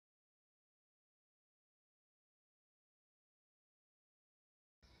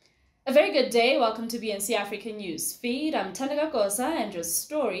A very good day. Welcome to BNC African News Feed. I'm Thandeka Kosa and your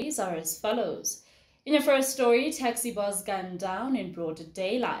stories are as follows. In your first story, taxi bus gunned down in broad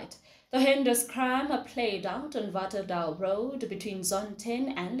daylight. The horrendous crime played out on Watterdal Road between Zone 10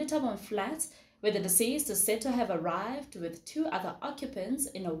 and Lethabong Flats, where the deceased is said to have arrived with two other occupants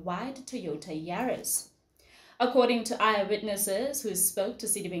in a white Toyota Yaris. According to eyewitnesses who spoke to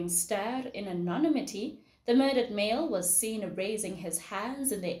Sebokeng Zone in anonymity, the murdered male was seen raising his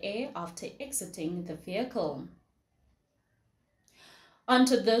hands in the air after exiting the vehicle.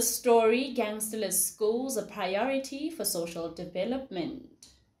 Onto this story, gangsterless schools a priority for social development.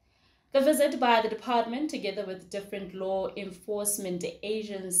 The visit by the department, together with different law enforcement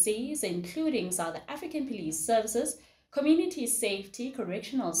agencies, including South African Police Services, Community Safety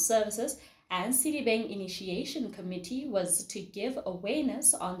Correctional Services, and Citibank Initiation Committee, was to give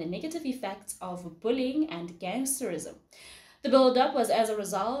awareness on the negative effects of bullying and gangsterism. The build-up was as a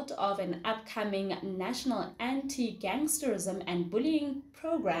result of an upcoming National Anti-Gangsterism and Bullying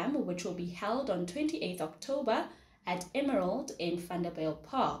Program, which will be held on 28th October at Emerald in Vanderbijl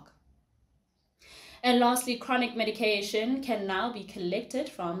Park. And lastly, chronic medication can now be collected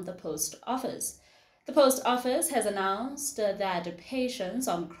from the post office. The post office has announced that patients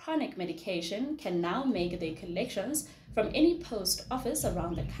on chronic medication can now make their collections from any post office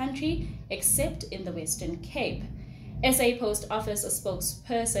around the country except in the Western Cape. SA Post Office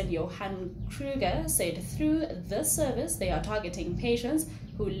spokesperson Johan Kruger said through this service they are targeting patients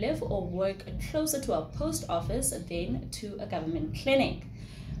who live or work closer to a post office than to a government clinic.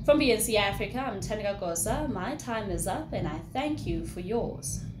 From BNC Africa, I'm Thandeka Kosa. My time is up and I thank you for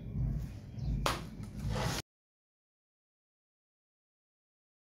yours.